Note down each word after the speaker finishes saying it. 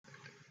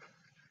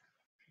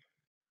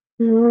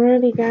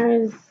Alrighty,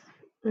 guys.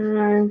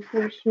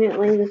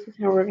 Unfortunately, this is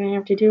how we're going to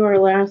have to do our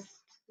last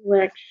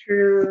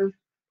lecture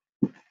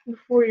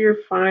before your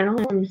final.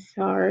 I'm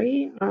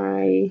sorry.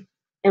 I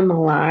am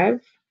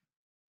alive,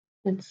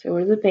 and so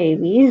are the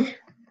babies.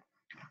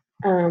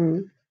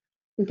 They're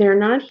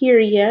not here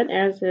yet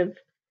as of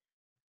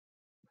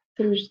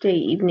Thursday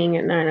evening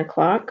at 9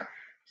 o'clock.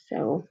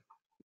 So,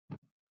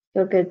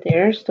 still good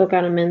there. Still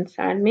got them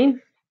inside me.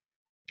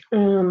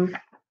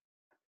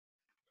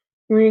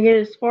 We're going to get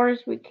as far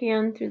as we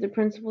can through the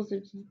principles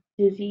of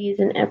disease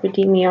and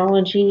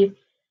epidemiology.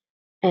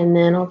 And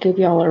then I'll give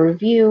y'all a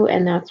review,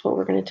 and that's what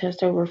we're going to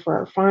test over for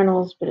our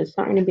finals, but it's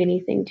not going to be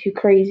anything too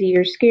crazy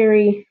or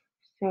scary,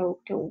 so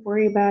don't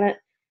worry about it.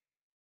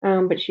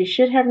 But you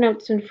should have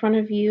notes in front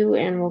of you,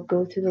 and we'll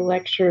go through the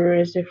lecture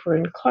as if we're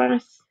in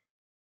class.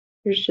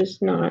 There's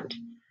just not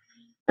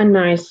a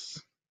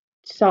nice,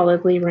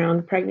 solidly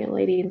round pregnant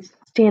lady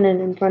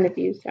standing in front of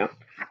you, so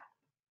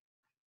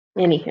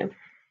anywho.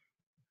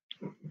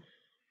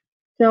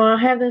 So I'll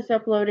have this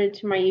uploaded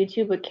to my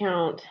YouTube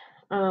account,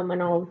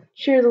 and I'll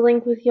share the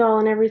link with y'all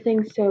and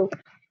everything, so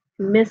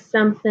missed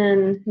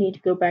something, need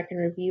to go back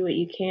and review it,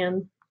 you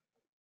can.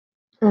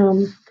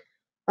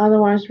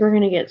 Otherwise, we're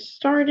going to get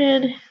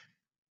started.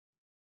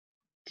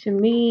 To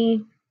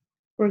me,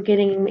 we're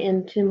getting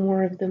into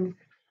more of the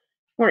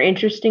more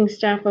interesting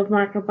stuff of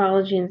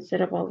microbiology instead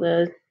of all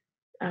the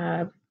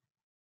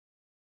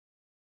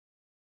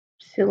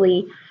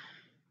silly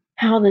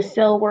how the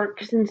cell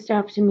works and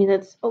stuff. To me,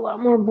 that's a lot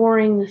more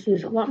boring. This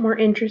is a lot more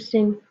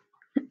interesting.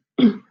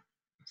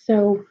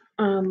 So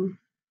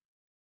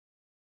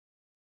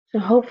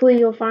hopefully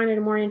you'll find it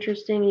more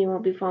interesting and you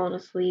won't be falling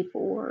asleep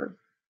or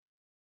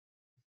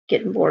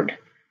getting bored.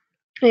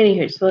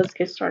 Anywho, so let's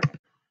get started.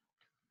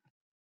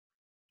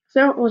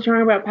 So we'll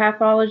talk about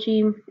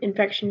pathology,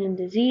 infection, and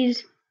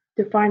disease,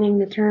 defining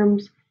the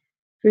terms,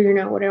 figuring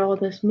out what all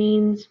this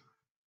means,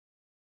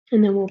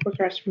 and then we'll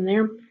progress from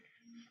there.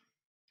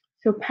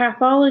 So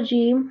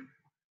pathology,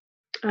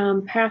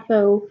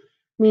 patho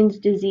means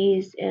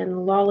disease,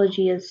 and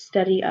lology is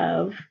study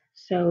of.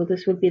 So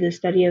this would be the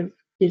study of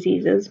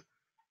diseases.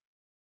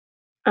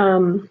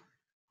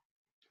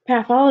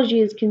 Pathology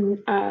is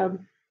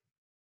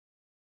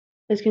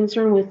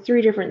concerned with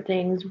three different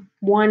things.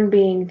 One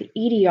being the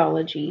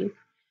etiology,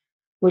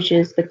 which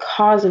is the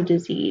cause of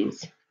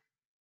disease.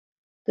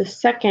 The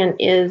second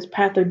is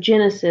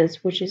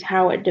pathogenesis, which is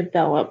how it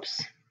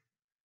develops.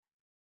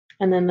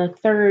 And then the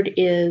third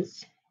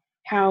is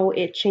how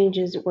it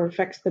changes or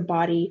affects the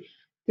body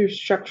through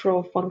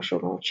structural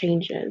functional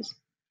changes.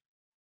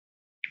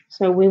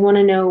 So we want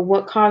to know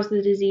what caused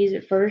the disease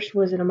at first.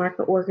 Was it a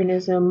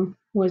microorganism?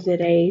 Was it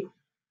a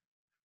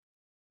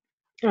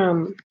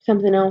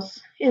something else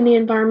in the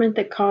environment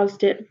that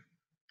caused it?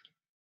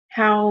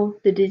 How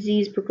the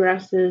disease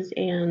progresses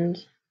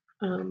and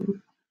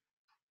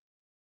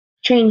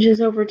changes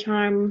over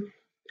time,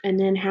 and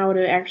then how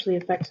it actually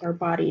affects our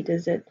body.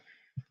 Does it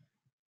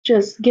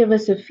just give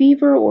us a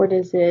fever, or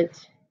does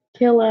it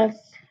kill us?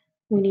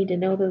 We need to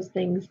know those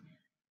things.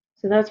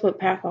 So that's what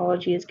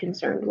pathology is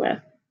concerned with.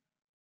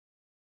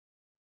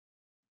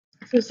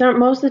 So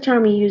most of the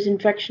time we use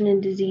infection and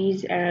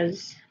disease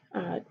as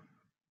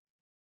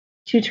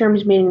two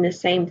terms meaning the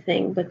same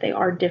thing, but they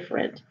are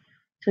different.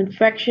 So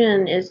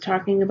infection is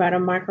talking about a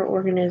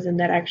microorganism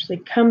that actually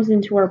comes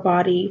into our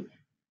body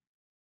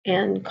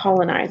and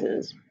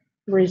colonizes,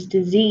 whereas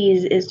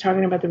disease is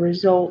talking about the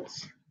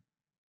results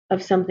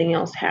of something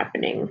else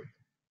happening.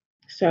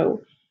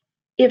 So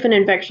if an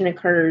infection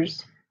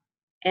occurs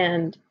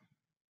and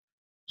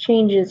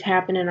changes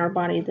happen in our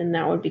body, then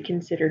that would be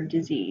considered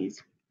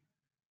disease.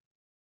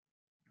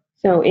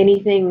 So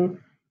anything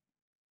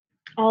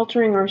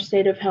altering our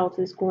state of health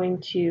is going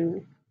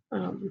to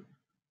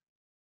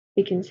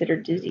be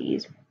considered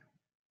disease.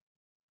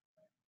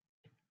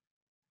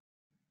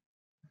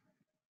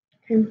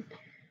 Okay.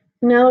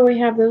 Now that we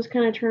have those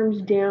kind of terms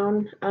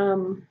down,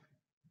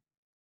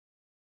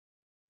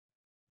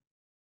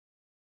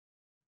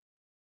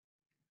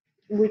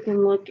 we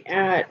can look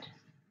at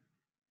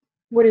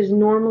what is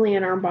normally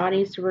in our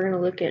body. So we're going to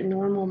look at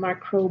normal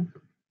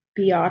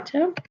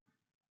microbiota.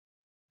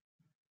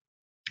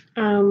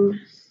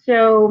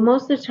 So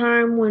most of the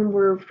time when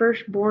we're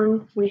first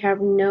born, we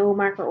have no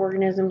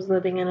microorganisms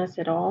living in us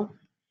at all.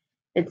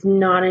 It's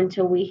not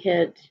until we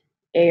hit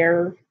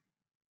air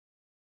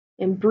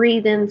and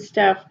breathe in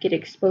stuff, get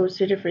exposed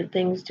to different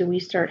things, do we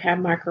start have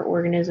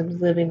microorganisms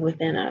living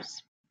within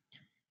us.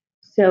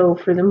 So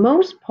for the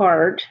most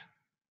part,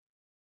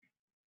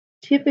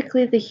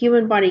 typically the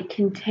human body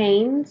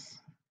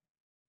contains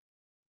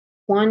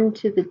 1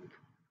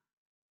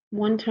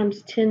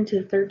 times 10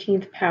 to the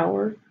 13th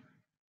power,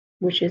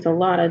 which is a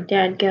lot of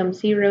dadgum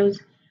zeros,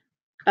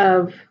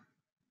 of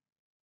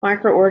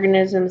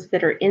microorganisms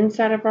that are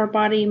inside of our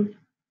body,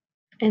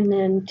 and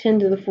then 10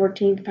 to the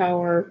 14th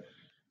power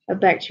of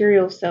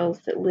bacterial cells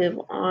that live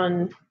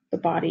on the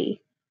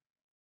body,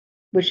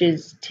 which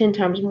is 10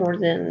 times more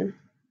than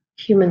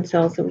human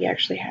cells that we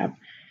actually have.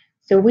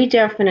 So we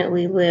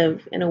definitely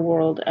live in a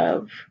world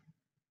of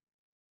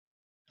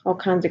all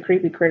kinds of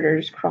creepy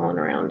critters crawling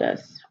around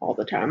us all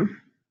the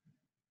time.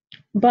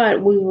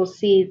 But we will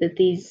see that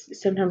these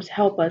sometimes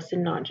help us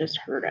and not just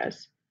hurt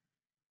us.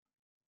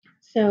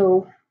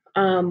 So,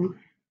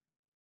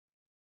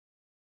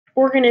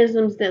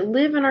 organisms that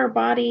live in our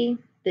body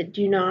that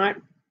do not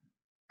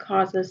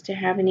cause us to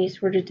have any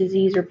sort of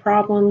disease or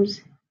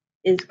problems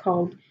is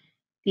called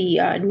the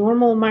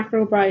normal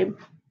microbiota,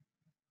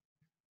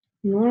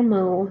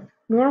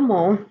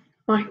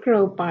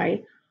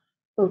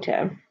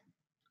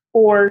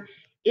 or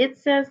it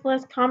says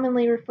less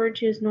commonly referred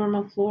to as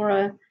normal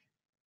flora.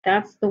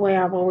 That's the way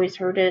I've always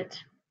heard it.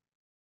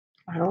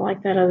 I don't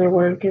like that other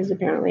word because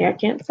apparently I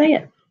can't say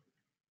it.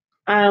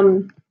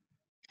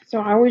 So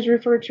I always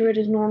refer to it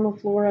as normal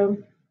flora,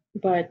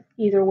 but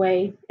either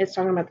way, it's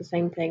talking about the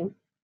same thing.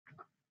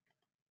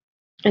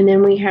 And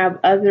then we have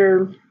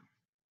other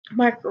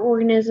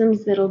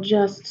microorganisms that'll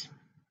just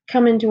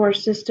come into our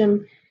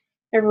system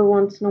every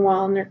once in a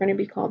while, and they're going to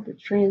be called the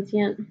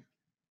transient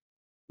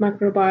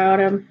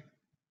microbiota.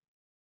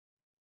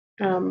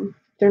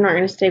 They're not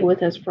going to stay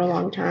with us for a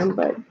long time,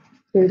 but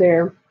they're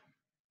there.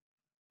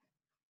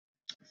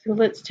 So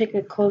let's take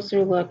a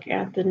closer look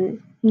at the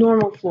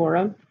normal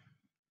flora.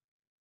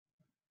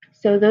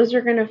 So those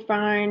are going to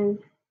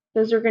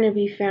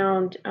be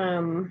found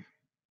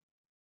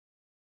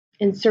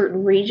in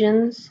certain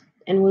regions,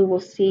 and we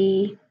will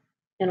see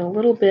in a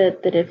little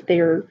bit that if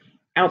they're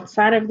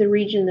outside of the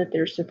region that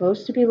they're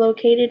supposed to be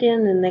located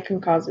in, then they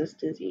can cause us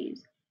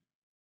disease.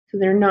 So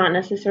they're not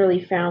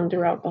necessarily found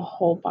throughout the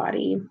whole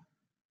body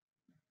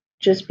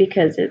just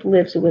because it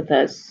lives with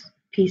us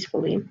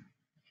peacefully.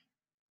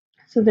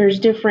 So there's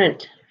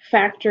different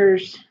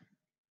factors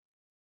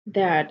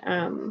that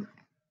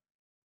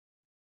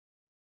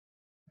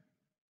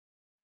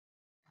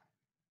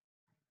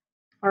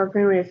are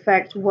going to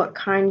affect what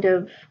kind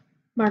of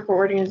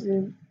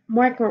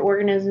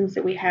microorganisms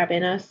that we have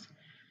in us,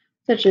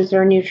 such as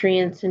our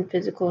nutrients and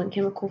physical and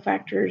chemical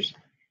factors.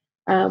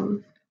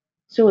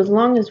 So as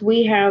long as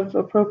we have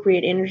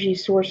appropriate energy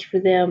source for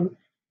them,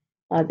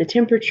 the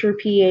temperature,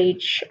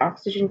 pH,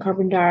 oxygen,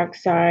 carbon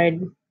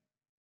dioxide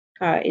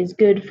is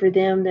good for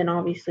them, then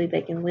obviously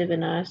they can live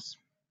in us.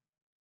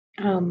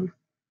 But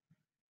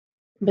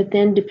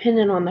then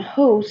depending on the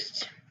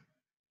host,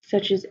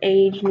 such as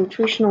age,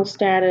 nutritional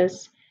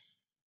status,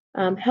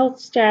 health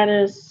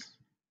status,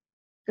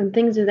 and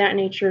things of that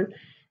nature,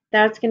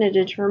 that's going to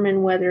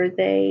determine whether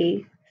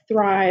they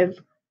thrive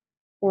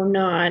or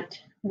not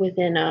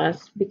within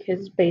us,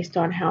 because based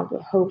on how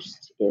the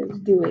host is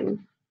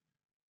doing.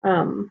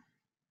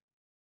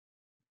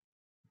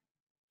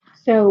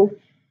 So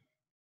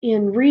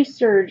in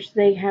research,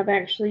 they have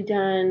actually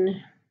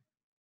done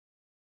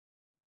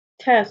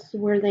tests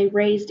where they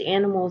raised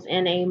animals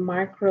in a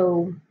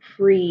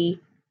micro-free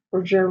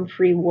or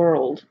germ-free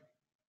world.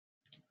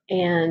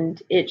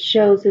 And it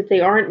shows that they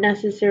aren't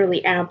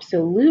necessarily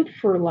absolute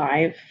for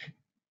life,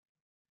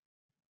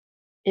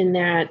 in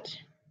that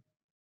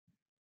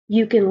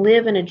you can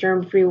live in a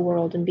germ-free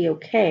world and be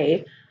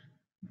okay,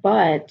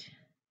 but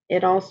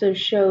it also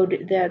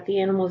showed that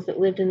the animals that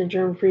lived in the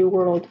germ-free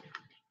world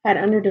had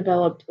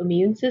underdeveloped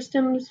immune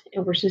systems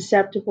and were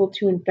susceptible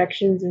to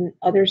infections and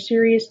other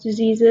serious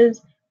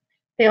diseases.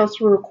 They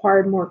also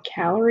required more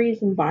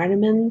calories and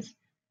vitamins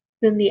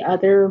than the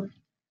other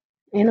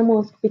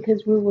animals,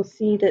 because we will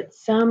see that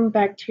some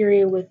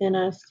bacteria within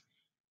us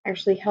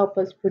actually help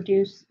us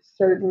produce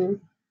certain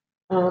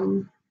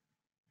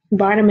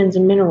vitamins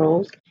and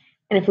minerals.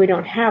 And if we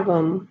don't have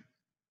them,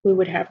 we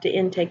would have to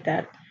intake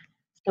that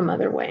some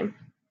other way.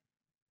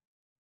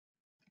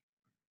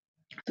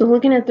 So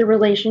looking at the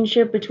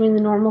relationship between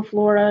the normal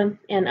flora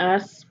and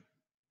us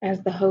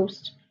as the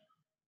host,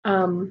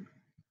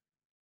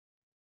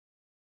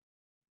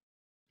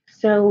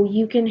 so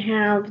you can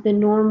have the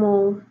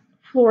normal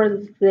flora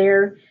that's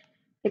there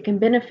that can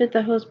benefit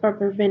the host by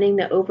preventing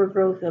the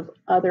overgrowth of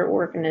other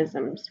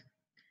organisms.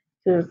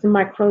 So it's the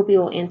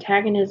microbial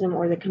antagonism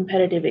or the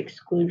competitive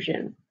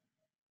exclusion.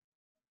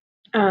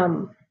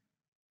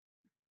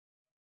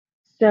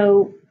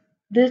 So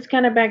this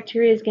kind of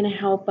bacteria is going to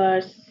help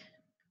us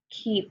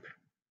keep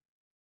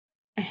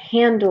a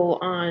handle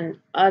on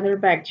other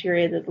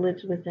bacteria that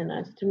lives within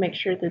us to make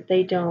sure that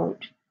they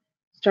don't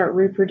start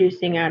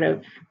reproducing out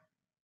of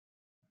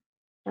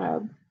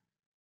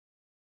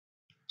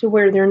to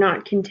where they're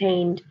not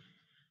contained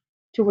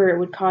to where it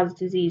would cause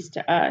disease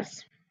to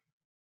us.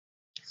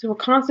 So a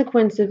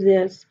consequence of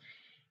this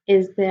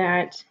is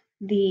that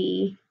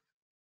the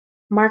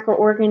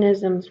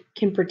microorganisms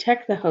can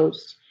protect the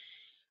host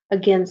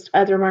against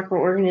other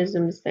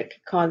microorganisms that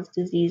could cause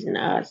disease in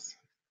us.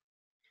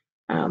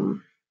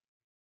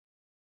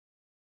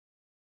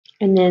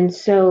 And then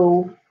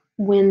so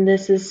when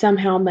this is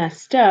somehow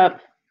messed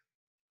up,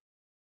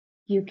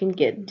 you can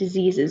get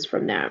diseases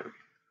from that.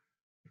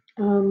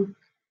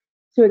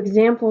 So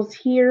examples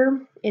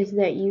here is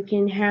that you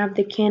can have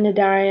the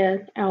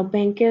Candida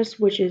albicans,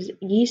 which is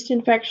yeast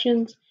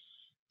infections.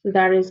 So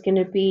that is going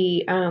to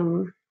be,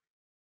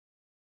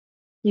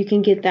 you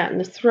can get that in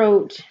the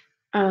throat,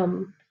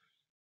 and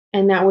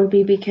that would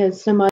be because some